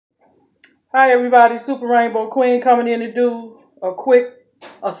Hi everybody, Super Rainbow Queen coming in to do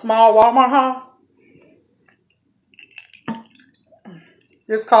a small Wal-Mart haul.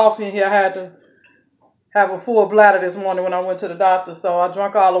 This coffee in here, I had to have a full bladder this morning when I went to the doctor. So I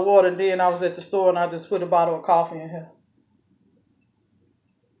drank all the water and then I was at the store and I just put a bottle of coffee in here.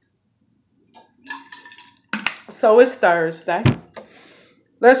 So it's Thursday.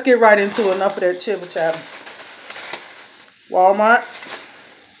 Let's get right into enough of that chibber chabber. Walmart.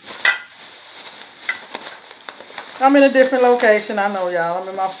 I'm in a different location. I know y'all. I'm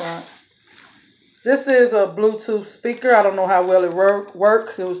in my front. This is a Bluetooth speaker. I don't know how well it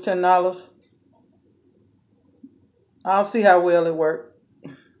work. It was $10. I'll see how well it worked.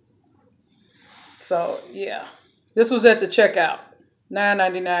 So yeah, this was at the checkout,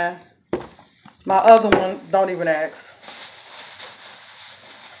 $9.99. My other one, don't even ask.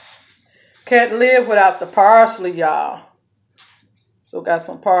 Can't live without the parsley, y'all. So got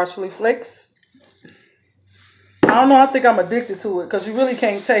some parsley flakes. I don't know, I think I'm addicted to it because you really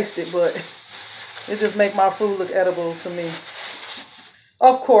can't taste it, but it just make my food look edible to me.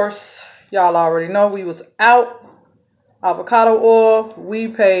 Of course, y'all already know we was out. Avocado oil, we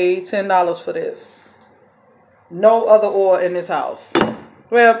paid $10 for this. No other oil in this house.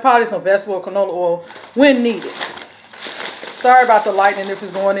 Well, probably some vegetable canola oil when needed. Sorry about the lightning if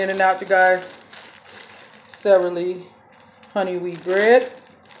it's going in and out, you guys. Sara Lee honey wheat bread.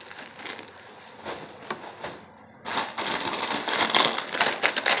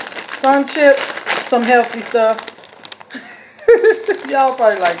 Sun chips, some healthy stuff. Y'all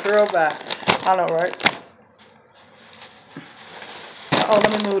probably like, girl, bye. I know, right? Oh,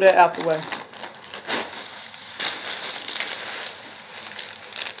 let me move that out the way.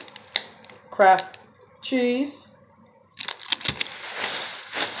 Kraft cheese.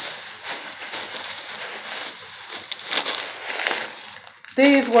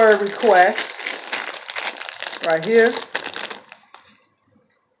 These were requests right here.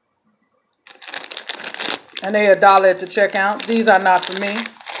 And they $1 at the checkout. These are not for me.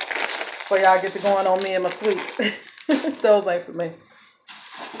 So y'all get to going on me and my sweets. Those ain't for me.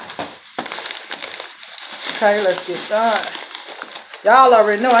 Okay, let's get done. Y'all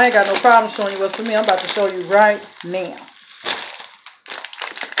already know I ain't got no problem showing you what's for me. I'm about to show you right now.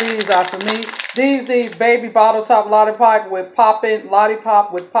 These are for me. These baby bottle top lollipop with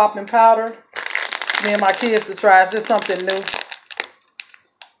popping powder. Me and my kids to try. It's just something new.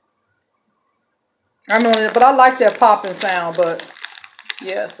 I know it, but I like that popping sound. But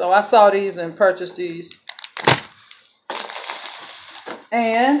yeah, so I saw these and purchased these.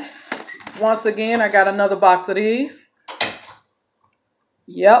 And once again, I got another box of these.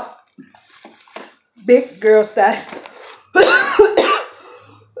 Yep. Big girl status.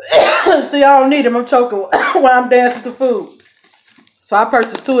 See, I don't need them. I'm choking while I'm dancing to food. So I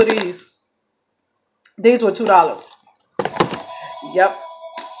purchased 2 of these. These were $2. Yep.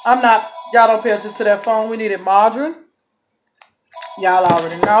 Y'all don't pay attention to that phone. We needed margarine. Y'all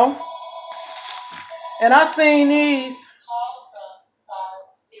already know. And I seen these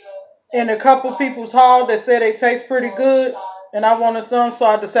in a couple people's haul that said they taste pretty good. And I wanted some, so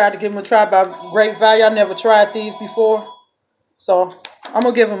I decided to give them a try by great value. I never tried these before. So I'm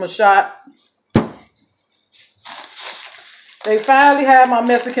going to give them a shot. They finally had my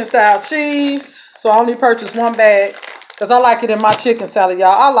Mexican style cheese. So I only purchased 1 bag. Because I like it in my chicken salad,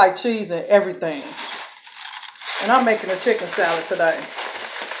 y'all. I like cheese in everything. And I'm making a chicken salad today.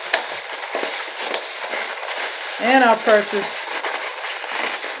 And I purchased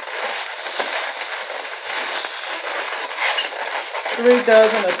 3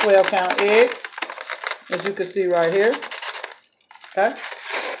 dozen of 12-count eggs. As you can see right here. Okay.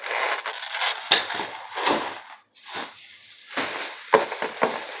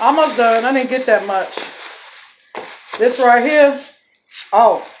 Almost done. I didn't get that much. This right here.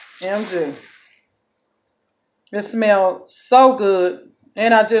 Oh, MG. It smells so good.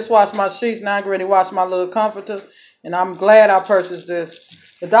 And I just washed my sheets. Now I'm ready to wash my little comforter. And I'm glad I purchased this.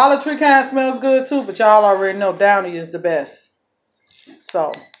 The Dollar Tree kind smells good too. But y'all already know Downy is the best.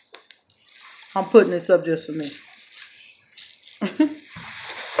 So, I'm putting this up just for me.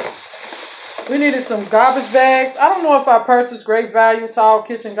 We needed some garbage bags. I don't know if I purchased Great Value Tall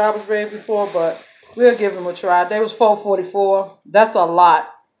Kitchen garbage bags before, but we'll give them a try. They was $4.44. That's a lot.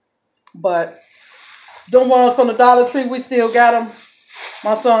 But the ones from the Dollar Tree, we still got them.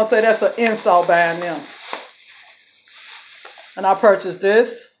 My son said that's an insult buying them. And I purchased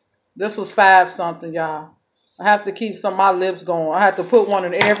this. This was $5 something, y'all. I have to keep some of my lips going. I have to put one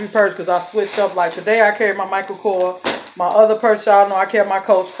in every purse because I switch up. Like today I carry my Michael Kors. My other purse, y'all know I carry my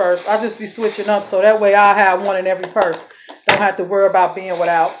Coach purse. I just be switching up so that way I have one in every purse. Don't have to worry about being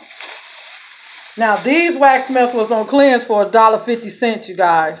without. Now, these wax melts was on clearance for $1.50, you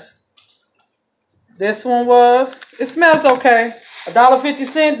guys. This one was. It smells okay.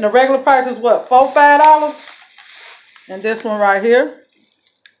 $1.50, and the regular price is what? $4-5? And this one right here,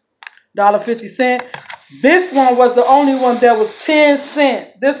 $1.50. This one was the only one that was 10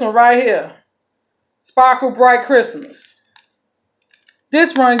 cents. This one right here, Sparkle Bright Christmas.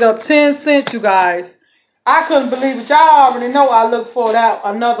 This rang up 10 cents, you guys. I couldn't believe it. Y'all already know I looked for that,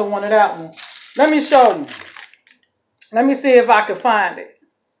 another one of that one. Let me show you. Let me see if I can find it.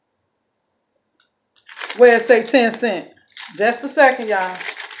 Where it say 10 cents. Just a second, y'all.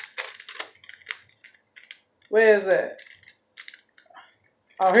 Where is that?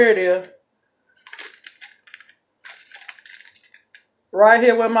 Oh, here it is. Right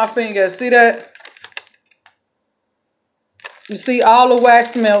here with my finger. See that? You see all the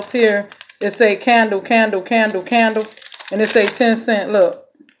wax melts here. It say candle, candle, candle, candle. And it say 10 cents. Look.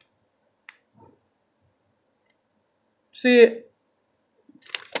 See it?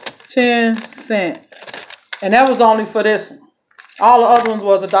 10 cents. And that was only for this one. All the other ones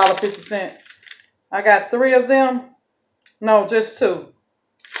was $1.50. I got 3 of them. No, just 2.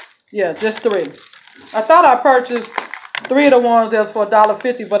 Yeah, just 3. I thought I purchased 3 of the ones that was for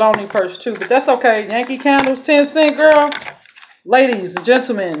 $1.50, but I only purchased 2. But that's okay. Yankee Candles, 10 cents, girl. Ladies and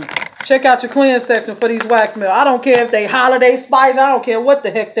gentlemen, check out your clearance section for these wax melts. I don't care if they holiday spice. I don't care what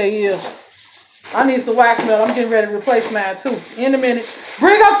the heck they is. I need some wax melt. I'm getting ready to replace mine too. In a minute.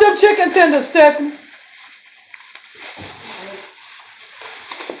 Bring up them chicken tenders, Stephanie.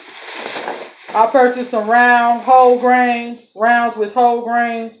 I purchased some round whole grain, rounds with whole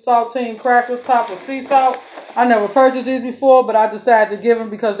grain, saltine crackers topped with sea salt. I never purchased these before, but I decided to give them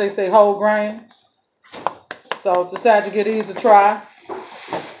because they say whole grain. So decided to give these a try.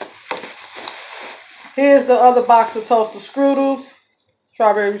 Here's the other box of toasted strudels,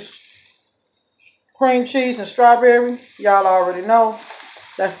 strawberry cream cheese and strawberry. Y'all already know.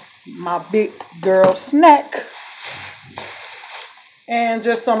 That's my big girl snack. And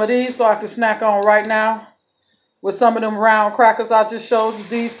just some of these so I can snack on right now. With some of them round crackers I just showed you,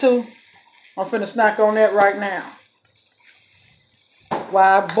 these 2. I'm finna snack on that right now.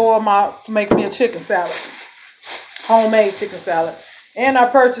 While I boil to make me a chicken salad. Homemade chicken salad. And I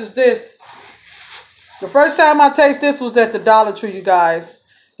purchased this. The first time I tasted this was at the Dollar Tree, you guys.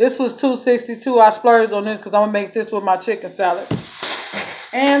 This was $2.62. I splurged on this because I'm going to make this with my chicken salad.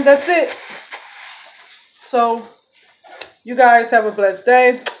 And that's it. So, you guys have a blessed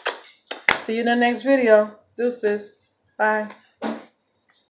day. See you in the next video. Deuces. Bye.